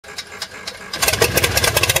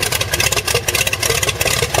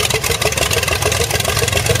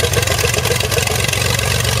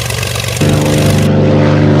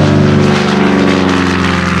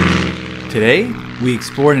Today, we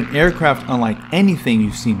explored an aircraft unlike anything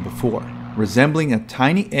you've seen before. Resembling a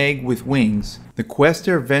tiny egg with wings, the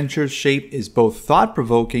Questair Venture's shape is both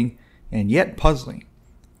thought-provoking and yet puzzling.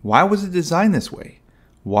 Why was it designed this way?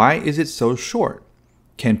 Why is it so short?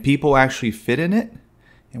 Can people actually fit in it?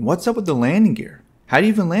 And what's up with the landing gear? How do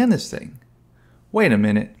you even land this thing? Wait a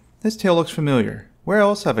minute, this tail looks familiar. Where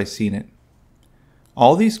else have I seen it?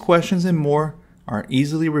 All these questions and more are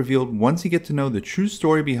easily revealed once you get to know the true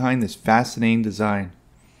story behind this fascinating design.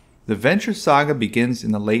 The Venture saga begins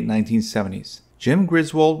in the late 1970s. Jim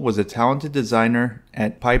Griswold was a talented designer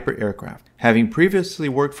at Piper Aircraft, having previously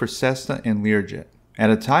worked for Cessna and Learjet. At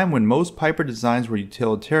a time when most Piper designs were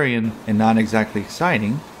utilitarian and not exactly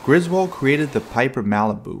exciting, Griswold created the Piper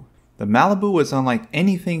Malibu. The Malibu was unlike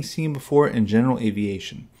anything seen before in general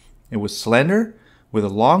aviation. It was slender, with a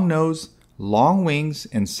long nose, long wings,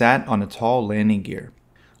 and sat on a tall landing gear.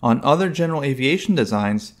 On other general aviation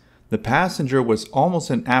designs, the passenger was almost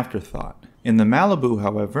an afterthought. In the Malibu,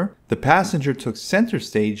 however, the passenger took center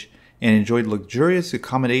stage and enjoyed luxurious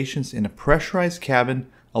accommodations in a pressurized cabin,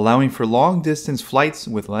 allowing for long-distance flights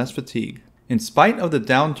with less fatigue. In spite of the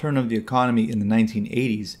downturn of the economy in the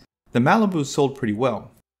 1980s, the Malibu sold pretty well.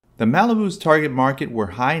 The Malibu's target market were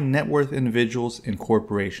high net worth individuals and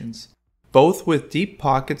corporations, both with deep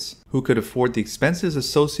pockets who could afford the expenses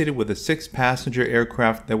associated with a 6-passenger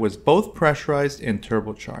aircraft that was both pressurized and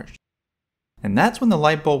turbocharged. And that's when the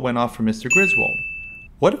light bulb went off for Mr. Griswold.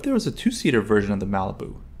 What if there was a 2-seater version of the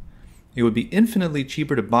Malibu? It would be infinitely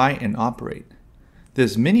cheaper to buy and operate.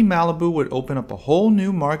 This mini Malibu would open up a whole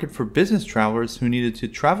new market for business travelers who needed to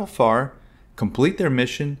travel far, complete their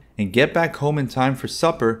mission, and get back home in time for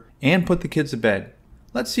supper and put the kids to bed.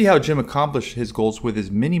 Let's see how Jim accomplished his goals with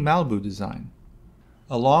his mini Malibu design.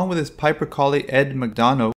 Along with his Piper colleague Ed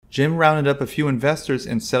McDonough, Jim rounded up a few investors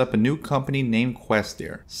and set up a new company named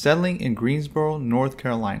Questair, settling in Greensboro, North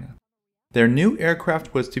Carolina. Their new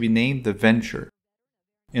aircraft was to be named the Venture.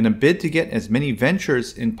 In a bid to get as many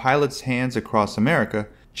Ventures in pilots' hands across America,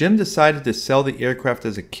 Jim decided to sell the aircraft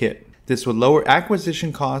as a kit. This would lower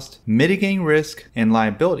acquisition cost, mitigating risk, and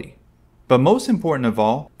liability. But most important of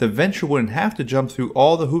all, the Venture wouldn't have to jump through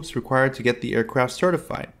all the hoops required to get the aircraft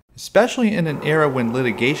certified, especially in an era when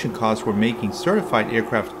litigation costs were making certified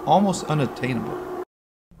aircraft almost unattainable.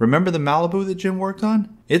 Remember the Malibu that Jim worked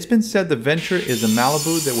on? It's been said the Venture is a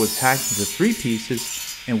Malibu that was hacked into 3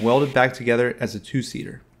 pieces and welded back together as a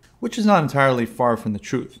 2-seater, which is not entirely far from the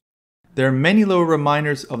truth. There are many little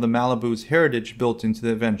reminders of the Malibu's heritage built into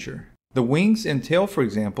the Venture. The wings and tail, for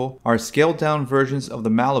example, are scaled-down versions of the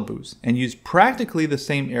Malibus and use practically the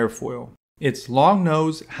same airfoil. Its long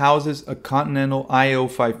nose houses a Continental IO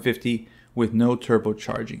 550 with no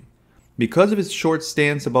turbocharging. Because of its short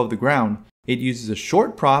stance above the ground, it uses a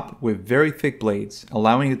short prop with very thick blades,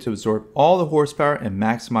 allowing it to absorb all the horsepower and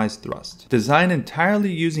maximize thrust. Designed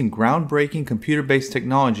entirely using groundbreaking computer-based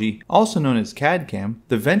technology, also known as CAD-CAM,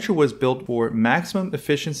 the Venture was built for maximum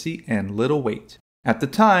efficiency and little weight. At the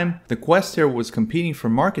time, the Questair was competing for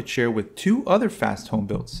market share with 2 other fast home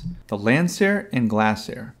builds, the Lancer and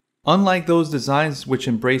Glassair. Unlike those designs which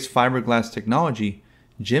embraced fiberglass technology,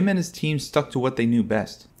 Jim and his team stuck to what they knew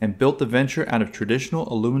best and built the Venture out of traditional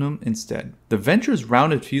aluminum instead. The Venture's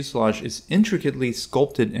rounded fuselage is intricately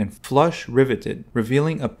sculpted and flush riveted,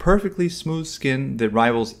 revealing a perfectly smooth skin that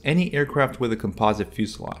rivals any aircraft with a composite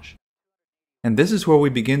fuselage. And this is where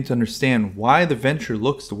we begin to understand why the Venture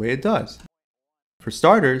looks the way it does. For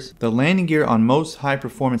starters, the landing gear on most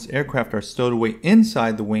high-performance aircraft are stowed away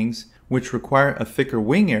inside the wings, which require a thicker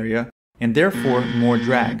wing area and therefore more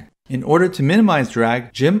drag. In order to minimize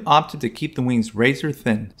drag, Jim opted to keep the wings razor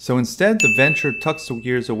thin, so instead the Venture tucks the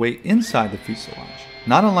gears away inside the fuselage,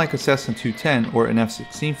 not unlike a Cessna 210 or an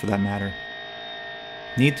F-16 for that matter.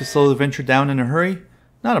 Need to slow the Venture down in a hurry?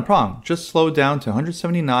 Not a problem, just slow down to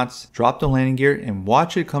 170 knots, drop the landing gear, and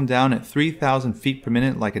watch it come down at 3,000 feet per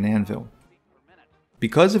minute like an anvil.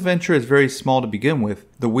 Because the Venture is very small to begin with,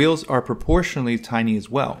 the wheels are proportionally tiny as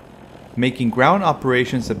well, making ground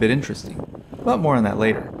operations a bit interesting. But more on that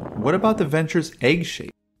later. What about the Venture's egg shape?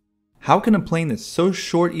 How can a plane that's so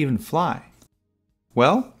short even fly?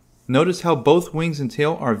 Well, notice how both wings and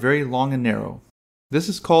tail are very long and narrow. This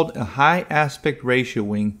is called a high aspect ratio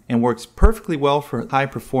wing and works perfectly well for high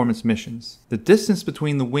performance missions. The distance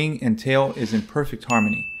between the wing and tail is in perfect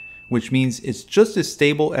harmony, which means it's just as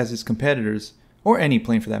stable as its competitors, or any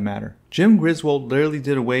plane for that matter. Jim Griswold literally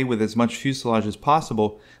did away with as much fuselage as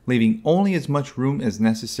possible, leaving only as much room as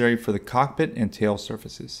necessary for the cockpit and tail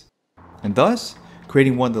surfaces, and thus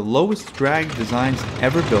creating one of the lowest drag designs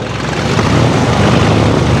ever built.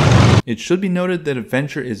 It should be noted that a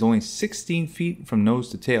Venture is only 16 feet from nose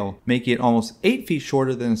to tail, making it almost 8 feet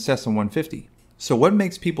shorter than a Cessna 150. So what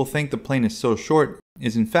makes people think the plane is so short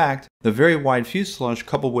is in fact the very wide fuselage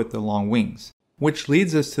coupled with the long wings. Which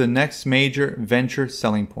leads us to the next major Venture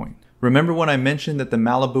selling point. Remember when I mentioned that the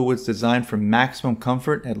Malibu was designed for maximum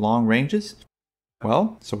comfort at long ranges?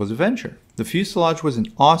 Well, so was a Venture. The fuselage was an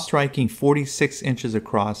awe-striking 46 inches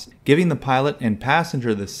across, giving the pilot and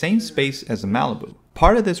passenger the same space as a Malibu.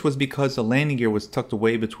 Part of this was because the landing gear was tucked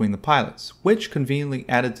away between the pilots, which conveniently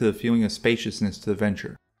added to the feeling of spaciousness to the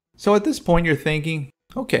Venture. So at this point you're thinking,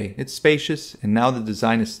 okay, it's spacious and now the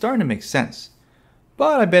design is starting to make sense.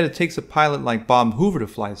 But I bet it takes a pilot like Bob Hoover to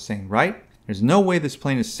fly this thing, right? There's no way this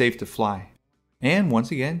plane is safe to fly. And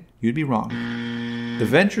once again, you'd be wrong. The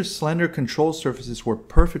Venture's slender control surfaces were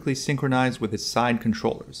perfectly synchronized with its side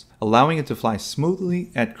controllers, allowing it to fly smoothly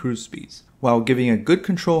at cruise speeds, while giving a good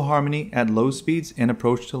control harmony at low speeds and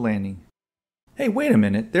approach to landing. Hey, wait a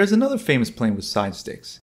minute, there's another famous plane with side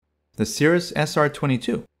sticks. The Cirrus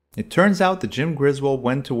SR-22. It turns out that Jim Griswold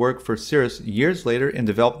went to work for Cirrus years later and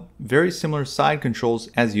developed very similar side controls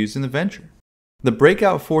as used in the Venture. The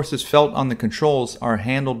breakout forces felt on the controls are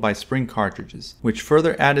handled by spring cartridges, which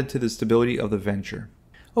further added to the stability of the Venture.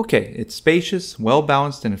 Okay, it's spacious, well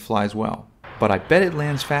balanced, and it flies well. But I bet it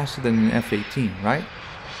lands faster than an F-18, right?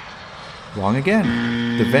 Wrong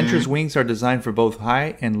again. The Venture's wings are designed for both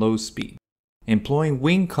high and low speed. Employing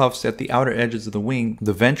wing cuffs at the outer edges of the wing,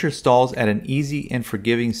 the Venture stalls at an easy and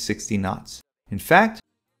forgiving 60 knots. In fact,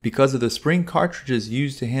 because of the spring cartridges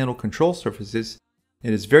used to handle control surfaces,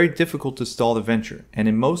 it is very difficult to stall the Venture, and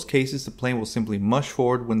in most cases the plane will simply mush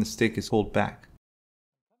forward when the stick is pulled back.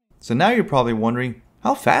 So now you're probably wondering,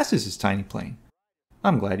 how fast is this tiny plane?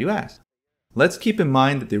 I'm glad you asked. Let's keep in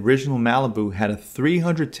mind that the original Malibu had a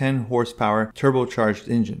 310 horsepower turbocharged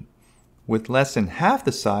engine. With less than half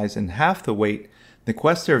the size and half the weight, the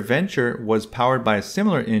Questair Venture was powered by a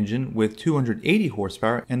similar engine with 280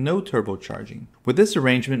 horsepower and no turbocharging. With this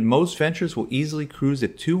arrangement, most Ventures will easily cruise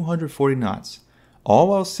at 240 knots. All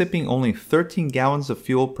while sipping only 13 gallons of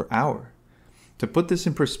fuel per hour. To put this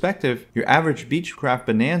in perspective, your average Beechcraft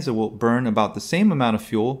Bonanza will burn about the same amount of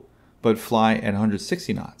fuel, but fly at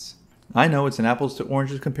 160 knots. I know it's an apples to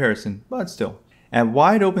oranges comparison, but still. At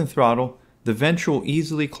wide open throttle, the Venture will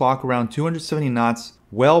easily clock around 270 knots,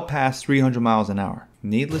 well past 300 miles an hour.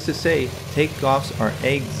 Needless to say, takeoffs are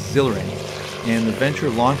exhilarating, and the Venture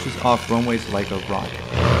launches off runways like a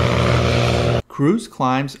rocket. Cruise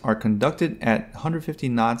climbs are conducted at 150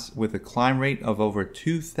 knots with a climb rate of over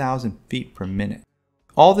 2,000 feet per minute.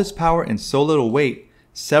 All this power and so little weight,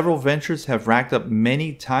 several Ventures have racked up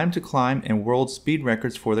many time to climb and world speed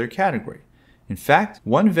records for their category. In fact,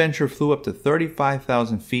 one Venture flew up to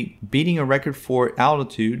 35,000 feet, beating a record for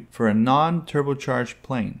altitude for a non-turbocharged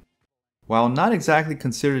plane. While not exactly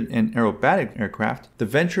considered an aerobatic aircraft, the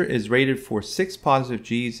Venture is rated for 6 positive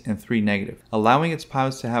Gs and 3 negative, allowing its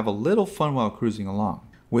pilots to have a little fun while cruising along.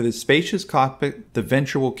 With its spacious cockpit, the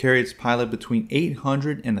Venture will carry its pilot between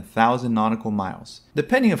 800 and 1,000 nautical miles,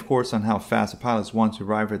 depending of course on how fast the pilots want to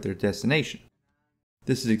arrive at their destination.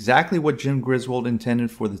 This is exactly what Jim Griswold intended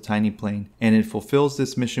for the tiny plane, and it fulfills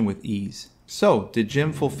this mission with ease. So, did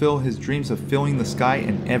Jim fulfill his dreams of filling the sky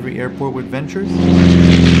in every airport with Ventures?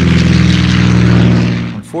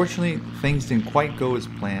 Unfortunately, things didn't quite go as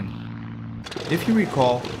planned. If you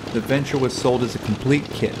recall, the Venture was sold as a complete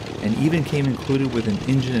kit, and even came included with an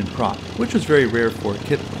engine and prop, which was very rare for a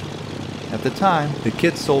kit plane. At the time, the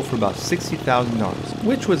kit sold for about $60,000,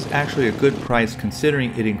 which was actually a good price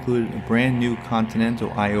considering it included a brand new Continental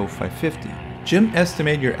IO 550. Jim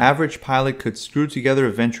estimated your average pilot could screw together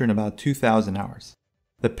a Venture in about 2,000 hours.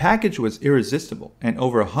 The package was irresistible, and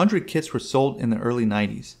over 100 kits were sold in the early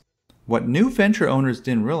 90s. What new Venture owners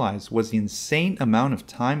didn't realize was the insane amount of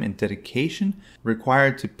time and dedication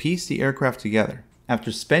required to piece the aircraft together.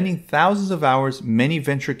 After spending thousands of hours, many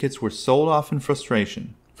Venture kits were sold off in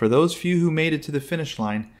frustration. For those few who made it to the finish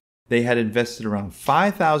line, they had invested around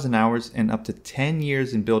 5,000 hours and up to 10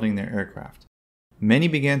 years in building their aircraft. Many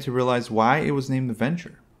began to realize why it was named the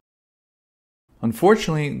Venture.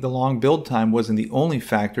 Unfortunately, the long build time wasn't the only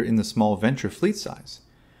factor in the small Venture fleet size.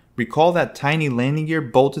 Recall that tiny landing gear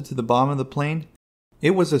bolted to the bottom of the plane?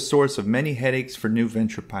 It was a source of many headaches for new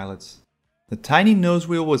Venture pilots. The tiny nose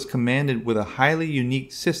wheel was commanded with a highly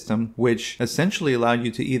unique system which essentially allowed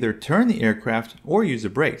you to either turn the aircraft or use the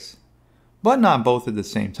brakes, but not both at the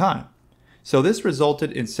same time. So this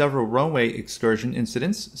resulted in several runway excursion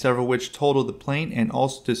incidents, several which totaled the plane and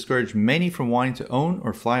also discouraged many from wanting to own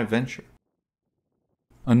or fly a Venture.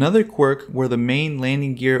 Another quirk were the main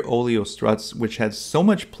landing gear oleo struts, which had so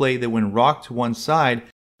much play that when rocked to one side,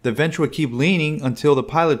 The Venture would keep leaning until the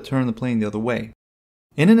pilot turned the plane the other way.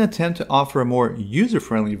 In an attempt to offer a more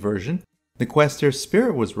user-friendly version, the Questair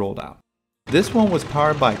Spirit was rolled out. This one was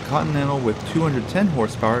powered by Continental with 210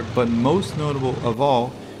 horsepower, but most notable of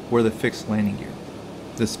all were the fixed landing gear.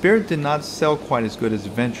 The Spirit did not sell quite as good as the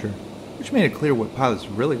Venture, which made it clear what pilots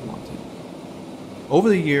really wanted. Over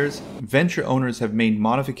the years, Venture owners have made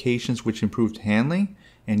modifications which improved handling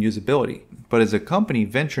and usability, but as a company,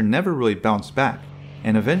 Venture never really bounced back,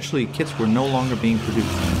 and eventually kits were no longer being produced.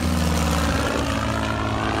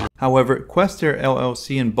 However, Questair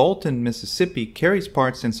LLC in Bolton, Mississippi carries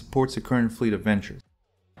parts and supports the current fleet of Ventures.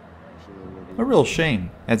 A real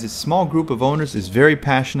shame, as its small group of owners is very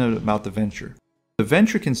passionate about the Venture. The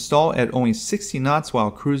Venture can stall at only 60 knots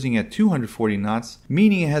while cruising at 240 knots,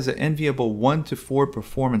 meaning it has an enviable 1 to 4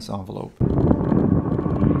 performance envelope.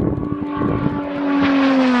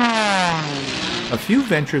 A few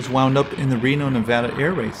Ventures wound up in the Reno, Nevada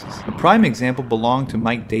air races. A prime example belonged to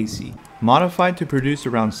Mite Dacey. Modified to produce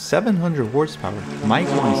around 700 horsepower, Mite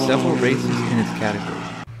won several races in its category.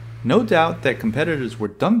 No doubt that competitors were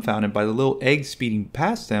dumbfounded by the little egg speeding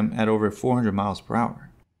past them at over 400 miles per hour.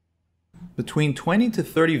 Between 20 to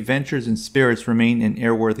 30 Ventures and Spirits remain in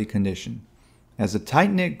airworthy condition. As a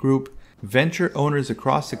tight-knit group, Venture owners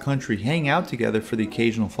across the country hang out together for the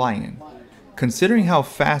occasional fly-in. Considering how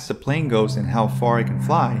fast the plane goes and how far it can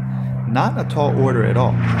fly, not a tall order at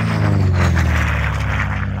all.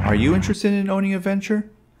 Are you interested in owning a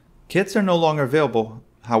Venture? Kits are no longer available,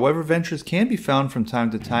 however Ventures can be found from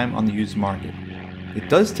time to time on the used market. It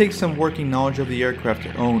does take some working knowledge of the aircraft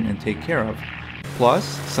to own and take care of, plus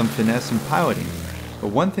some finesse in piloting, but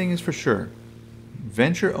one thing is for sure,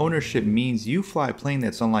 Venture ownership means you fly a plane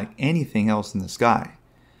that's unlike anything else in the sky,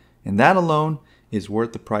 and that alone is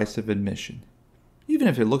worth the price of admission, even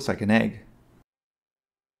if it looks like an egg.